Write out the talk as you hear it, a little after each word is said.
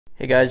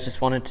Hey guys, just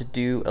wanted to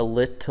do a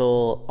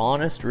little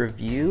honest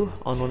review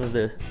on one of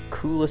the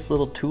coolest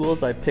little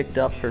tools I picked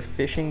up for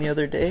fishing the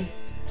other day.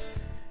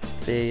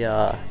 It's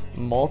a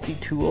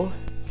multi-tool.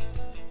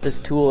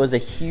 This tool is a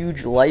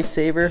huge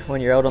lifesaver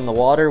when you're out on the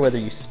water, whether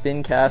you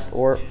spin cast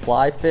or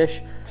fly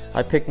fish.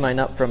 I picked mine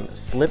up from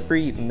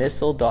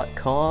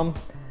slipperymissile.com.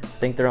 I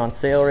think they're on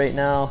sale right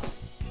now.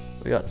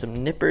 We got some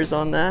nippers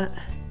on that.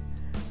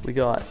 We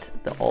got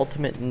the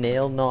ultimate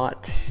nail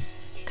knot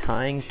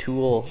tying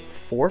tool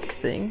fork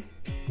thing.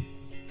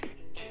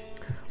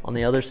 On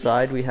the other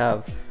side we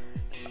have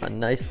a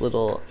nice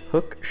little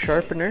hook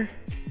sharpener.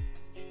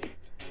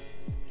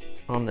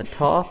 On the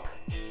top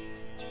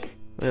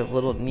we have a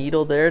little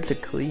needle there to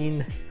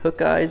clean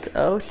hook eyes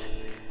out,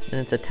 and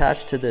it's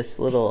attached to this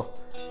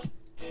little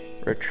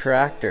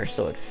retractor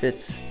so it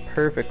fits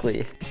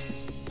perfectly.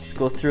 Let's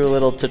go through a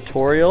little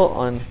tutorial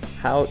on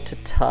how to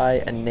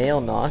tie a nail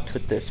knot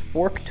with this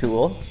fork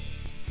tool.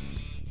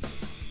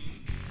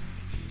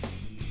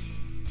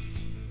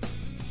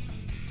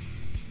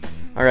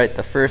 Alright,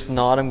 the first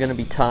knot I'm going to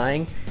be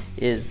tying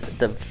is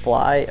the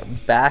fly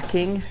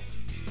backing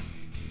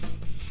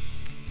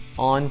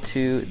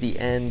onto the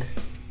end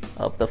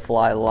of the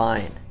fly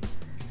line.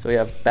 So we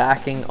have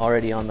backing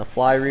already on the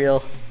fly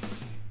reel,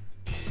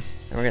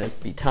 and we're going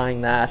to be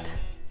tying that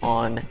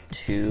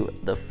onto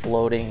the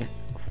floating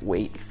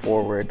weight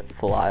forward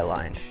fly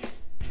line.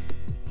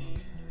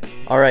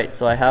 Alright,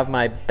 so I have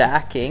my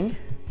backing.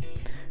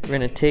 We're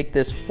going to take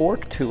this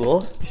fork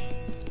tool.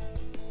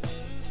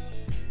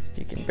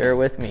 You can bear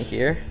with me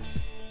here.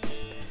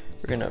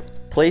 We're going to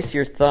place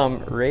your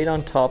thumb right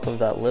on top of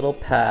that little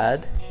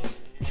pad.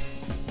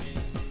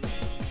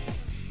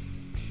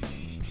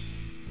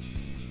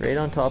 Right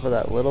on top of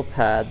that little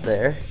pad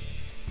there.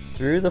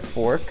 Through the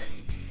fork.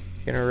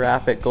 You're going to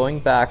wrap it going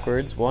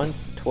backwards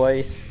once,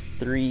 twice,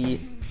 3,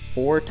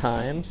 4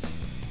 times,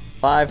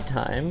 5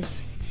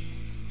 times.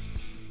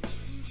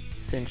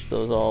 Cinch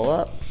those all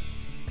up.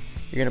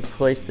 You're going to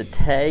place the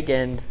tag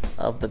end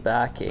of the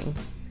backing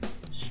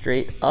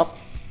straight up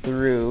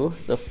through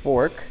the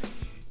fork,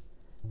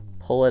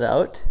 pull it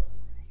out.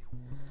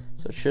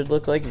 So it should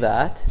look like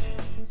that.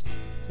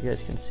 You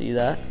guys can see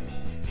that,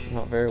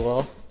 not very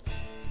well.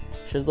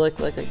 Should look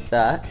like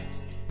that.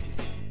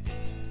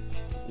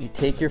 You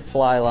take your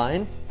fly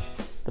line,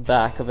 the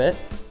back of it,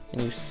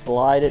 and you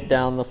slide it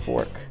down the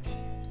fork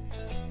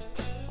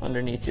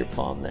underneath your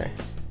palm there.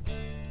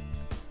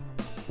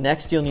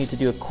 Next, you'll need to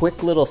do a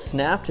quick little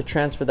snap to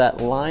transfer that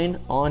line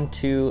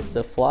onto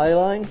the fly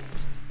line.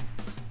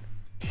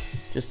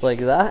 Just like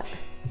that.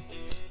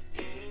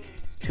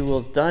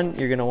 Tool's done.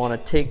 You're going to want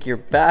to take your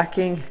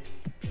backing,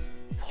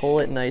 pull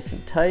it nice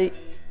and tight.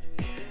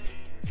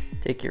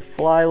 Take your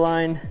fly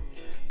line,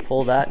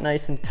 pull that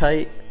nice and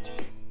tight.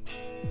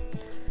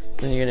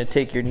 Then you're going to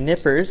take your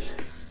nippers.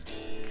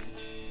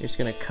 You're just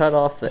going to cut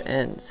off the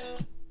ends.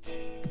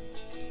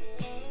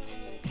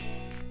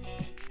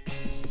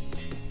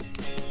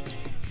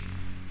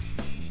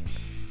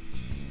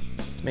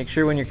 Make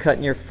sure when you're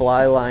cutting your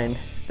fly line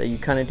that you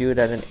kind of do it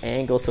at an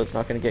angle so it's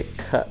not going to get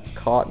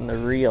caught in the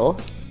reel.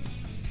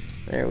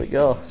 There we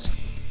go.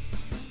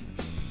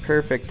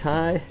 Perfect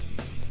tie.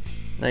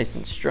 Nice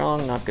and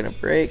strong, not going to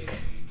break.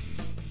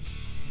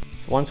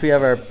 So once we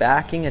have our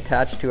backing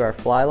attached to our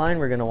fly line,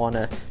 we're going to want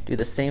to do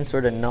the same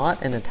sort of knot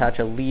and attach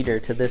a leader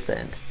to this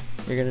end.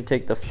 You're going to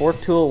take the fork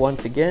tool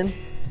once again.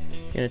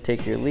 You're going to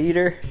take your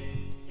leader,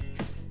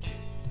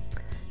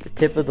 the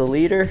tip of the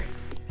leader,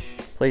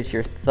 place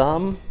your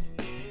thumb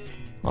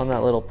on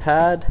that little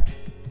pad.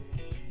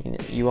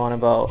 You want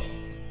about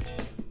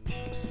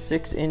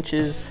 6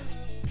 inches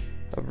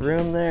of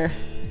room there,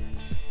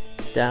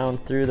 down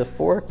through the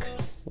fork.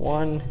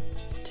 1,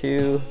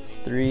 2,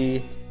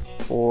 3,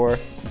 4,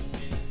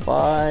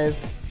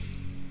 5,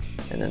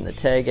 and then the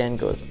tag end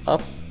goes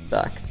up,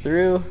 back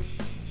through.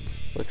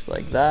 Looks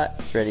like that.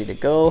 It's ready to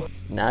go.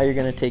 Now you're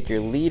going to take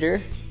your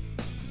leader,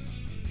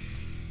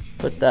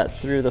 put that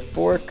through the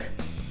fork,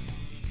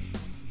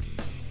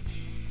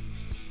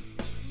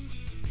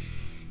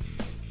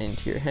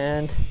 into your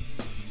hand.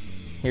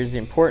 Here's the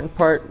important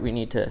part. We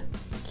need to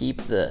keep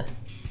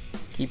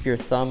your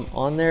thumb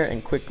on there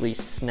and quickly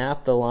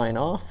snap the line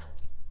off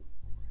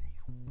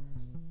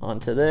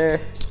onto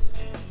there.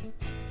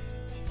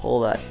 Pull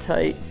that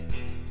tight,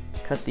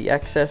 cut the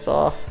excess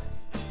off.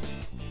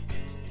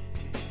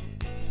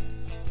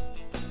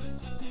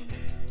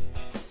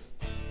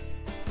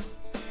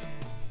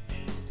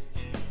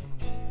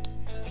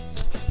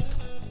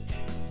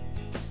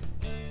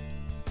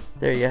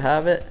 There you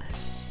have it.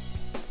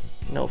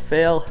 No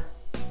fail.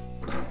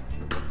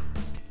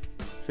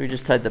 So we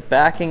just tied the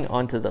backing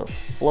onto the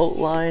float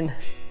line,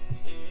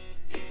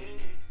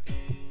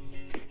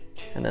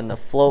 and then the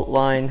float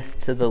line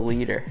to the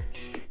leader.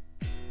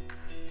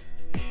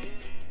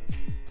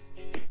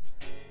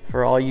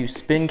 For all you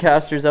spin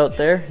casters out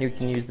there, you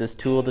can use this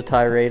tool to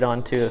tie right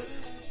onto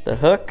the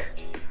hook.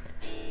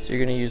 So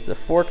you're going to use the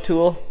fork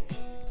tool,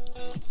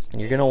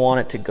 and you're going to want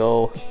it to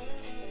go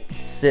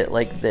sit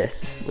like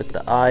this with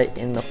the eye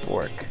in the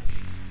fork.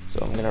 So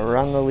I'm going to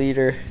run the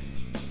leader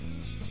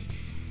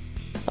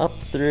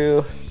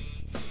through,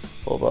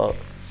 pull about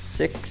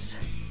 6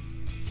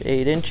 to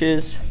 8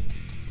 inches.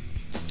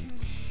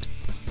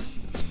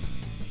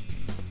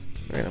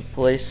 We're gonna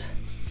place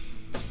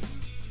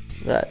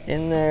that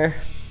in there.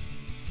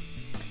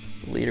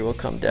 The leader will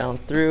come down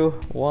through.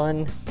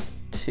 1,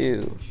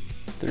 2,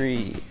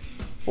 3,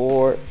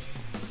 4,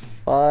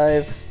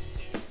 5.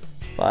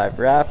 5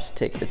 wraps.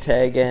 Take the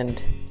tag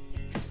end,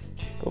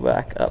 go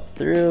back up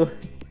through.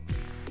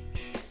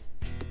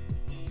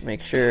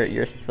 Make sure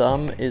your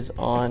thumb is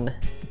on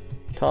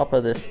top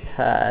of this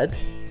pad.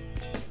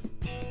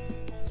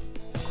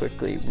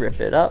 Quickly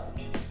rip it up.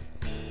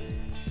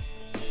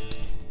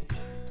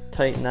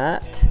 Tighten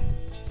that.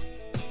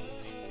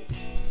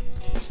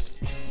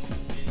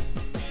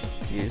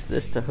 Use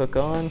this to hook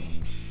on.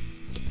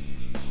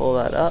 Pull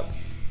that up.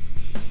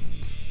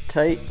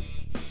 Tight.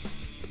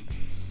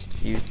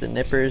 Use the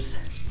nippers.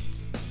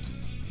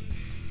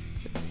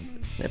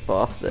 Snip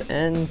off the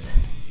ends.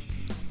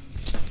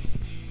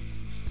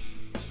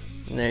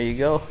 And there you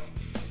go.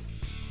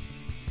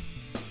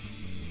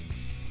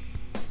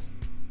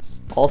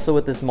 Also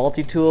with this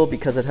multi-tool,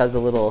 because it has a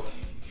little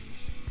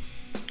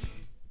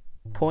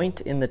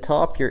point in the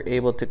top, you're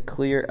able to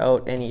clear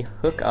out any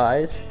hook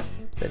eyes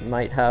that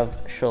might have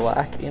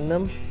shellac in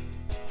them.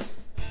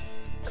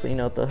 Clean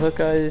out the hook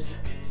eyes.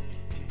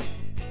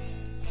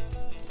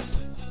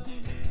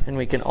 And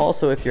we can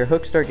also, if your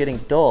hooks start getting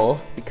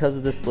dull, because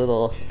of this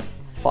little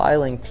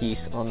filing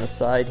piece on the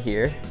side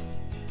here,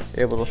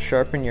 you're able to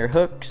sharpen your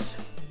hooks.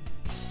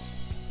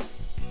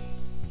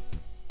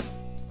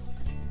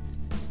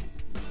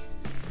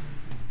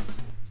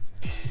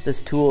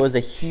 This tool is a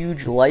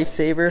huge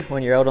lifesaver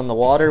when you're out on the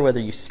water, whether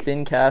you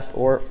spin cast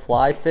or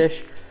fly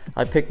fish.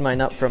 I picked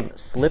mine up from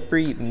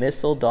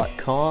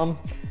slipperymissile.com.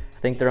 I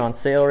think they're on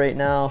sale right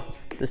now.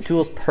 This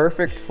tool is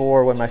perfect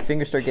for when my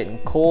fingers start getting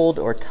cold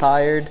or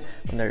tired,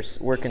 when they're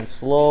working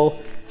slow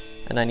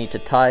and I need to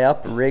tie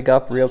up, rig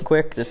up real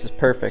quick. This is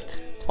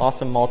perfect.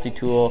 Awesome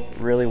multi-tool,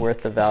 really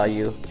worth the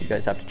value. You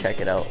guys have to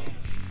check it out.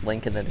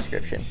 Link in the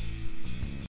description.